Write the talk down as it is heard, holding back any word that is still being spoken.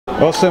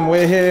Awesome,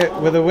 we're here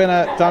with the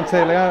winner,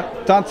 Dante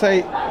Leon.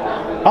 Dante,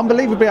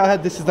 unbelievably, I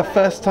heard this is the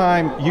first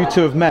time you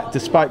two have met,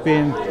 despite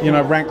being,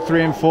 ranked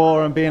 3 and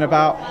 4 and being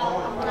about.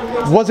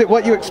 Was it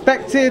what you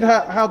expected?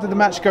 How did the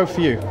match go for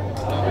you?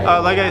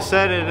 Like I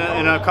said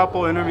in a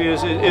couple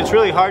interviews, it's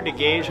really hard to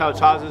gauge how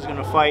Taza is going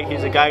to fight.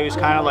 He's a guy who's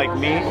kind of like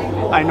me.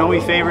 I know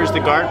he favors the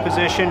guard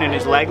position and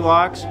his leg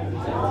locks,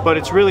 but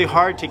it's really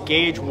hard to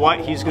gauge what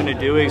he's going to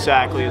do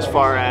exactly as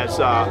far as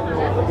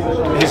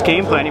his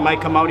game plan. He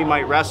might come out, he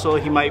might wrestle,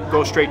 he might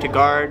go straight to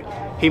guard,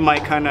 he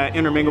might kind of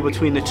intermingle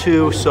between the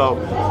two. So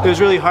it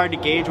was really hard to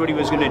gauge what he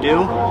was going to do.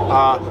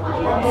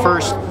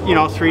 First,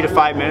 3 to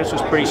 5 minutes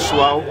was pretty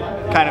slow,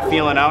 kind of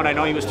feeling out. I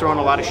know he was throwing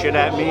a lot of shit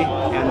at me,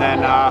 and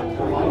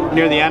then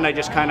near the end I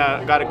just kind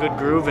of got a good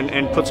groove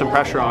and put some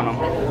pressure on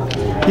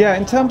him. Yeah,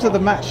 in terms of the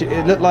match,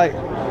 it looked like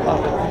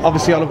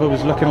obviously Oliver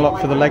was looking a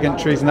lot for the leg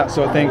entries and that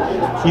sort of thing.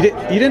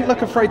 You didn't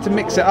look afraid to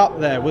mix it up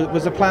there.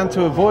 Was the plan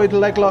to avoid the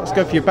leg locks,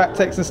 go for your back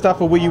takes and stuff,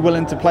 or were you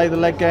willing to play the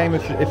leg game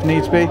if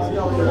needs be?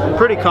 I'm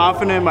pretty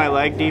confident in my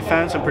leg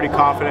defense. I'm pretty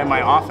confident in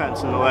my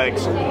offense in the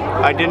legs.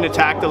 I didn't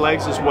attack the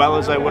legs as well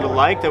as I would have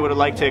liked. I would have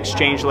liked to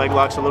exchange leg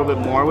locks a little bit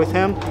more with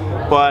him,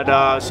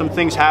 but some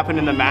things happened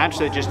in the match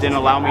that just didn't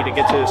allow me to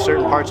get to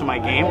certain parts of my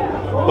game.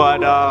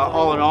 But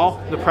all in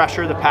all, the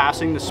pressure, the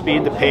passing, the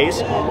speed, the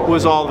pace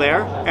was all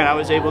there, and I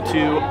was able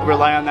to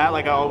rely on that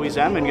like I always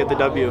am and get the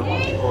W.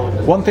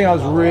 One thing I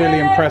was really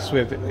impressed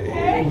with,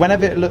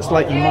 whenever it looks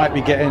like you might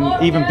be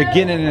even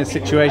beginning in a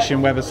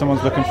situation whether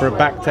someone's looking for a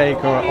back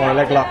take or a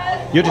leg lock,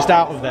 you're just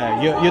out of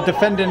there. You're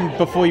defending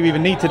before you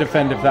even need to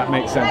defend, if that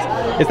makes sense.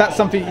 Is that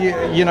something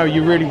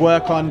you really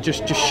work on,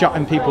 just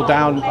shutting people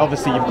down?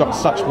 Obviously you've got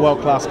such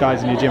world-class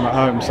guys in your gym at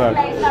home, so.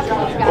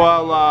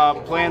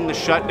 Well, playing the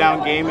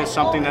shutdown game is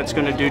something that's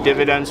going to do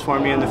dividends for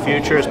me in the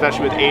future,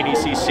 especially with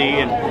ADCC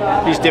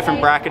and these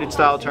different bracketed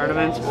style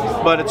tournaments.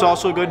 But it's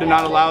also good to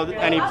not allow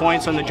any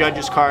points on the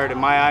judges card. In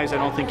my eyes, I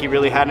don't think he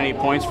really had any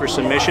points for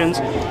submissions.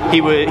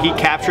 He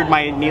captured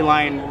my knee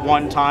line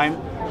one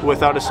time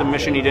without a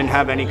submission. He didn't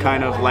have any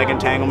kind of leg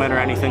entanglement or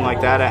anything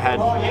like that. I had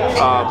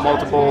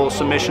multiple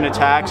submission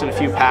attacks and a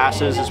few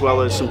passes, as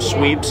well as some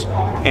sweeps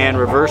and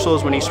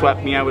reversals. When he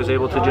swept me, I was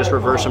able to just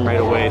reverse him right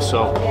away,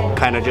 so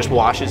kind of just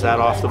washes that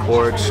off the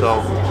board.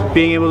 So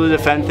being able to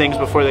defend things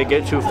before they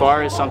get too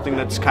far is something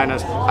that's kind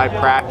of I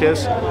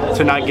practice,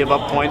 to not give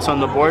up points on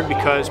the board,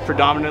 because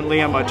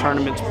predominantly I'm a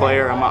tournaments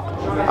player. I'm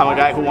a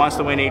guy who wants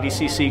to win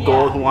ADCC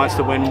gold, who wants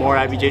to win more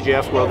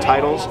IBJJF world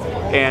titles,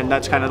 and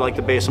that's kind of like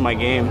the base of my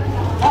game.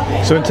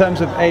 So in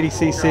terms of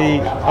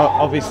ADCC,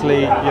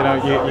 obviously,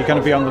 you're going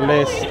to be on the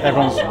list.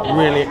 Everyone's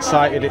really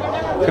excited. It's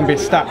going to be a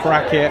stacked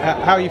bracket.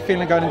 How are you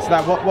feeling going into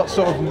that? What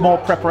sort of more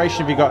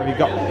preparation have you got? Have you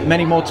got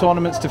many more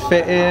tournaments to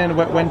fit in?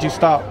 When do you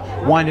start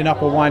winding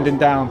up or winding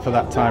down for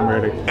that time,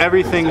 really?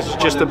 Everything's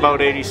just about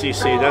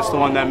ADCC. That's the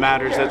one that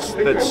matters.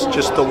 That's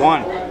just the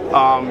one.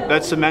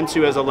 That cements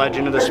you as a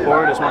legend of the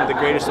sport, as one of the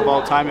greatest of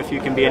all time if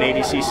you can be an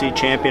ADCC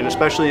champion,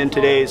 especially in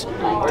today's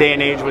day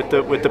and age with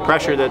the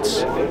pressure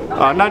that's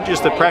not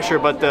just the pressure,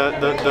 but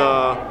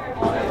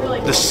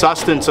the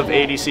substance of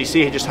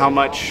ADCC, just how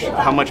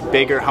much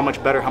bigger, how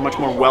much better, how much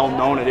more well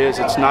known it is.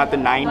 It's not the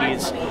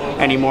 90s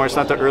anymore. It's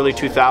not the early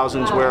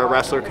 2000s where a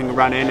wrestler can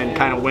run in and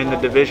kind of win the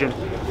division.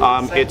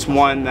 It's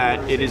one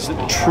that it is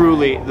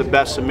truly the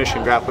best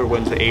submission grappler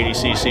wins the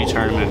ADCC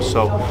tournament.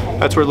 So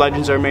that's where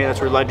legends are made,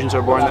 that's where legends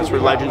are born, that's where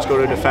legends go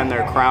to defend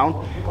their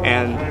crown,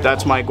 and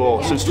that's my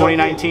goal. Since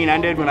 2019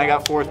 ended when I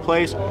got 4th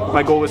place,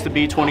 my goal was to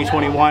be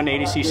 2021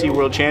 ADCC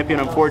world champion.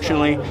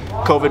 Unfortunately,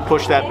 COVID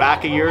pushed that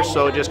back a year,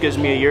 so it just gives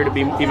me a year to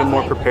be even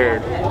more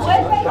prepared.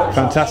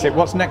 Fantastic.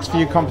 What's next for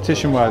you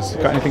competition-wise?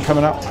 Got anything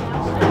coming up?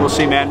 We'll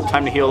see, man.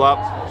 Time to heal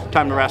up,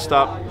 time to rest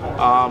up.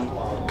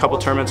 Couple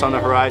tournaments on the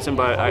horizon,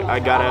 but I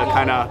gotta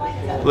kind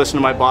of listen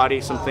to my body.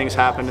 Some things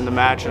happened in the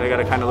match, and I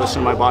gotta kind of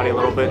listen to my body a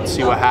little bit and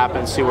see what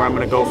happens, see where I'm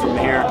gonna go from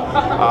here.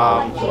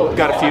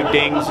 Got a few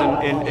dings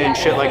and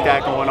shit like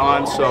that going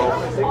on,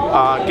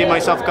 so give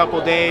myself a couple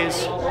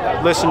days,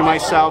 listen to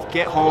myself,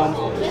 get home,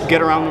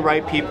 get around the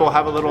right people,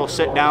 have a little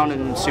sit down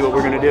and see what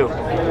we're gonna do.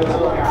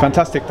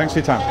 Fantastic. Thanks for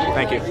your time.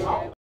 Thank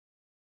you.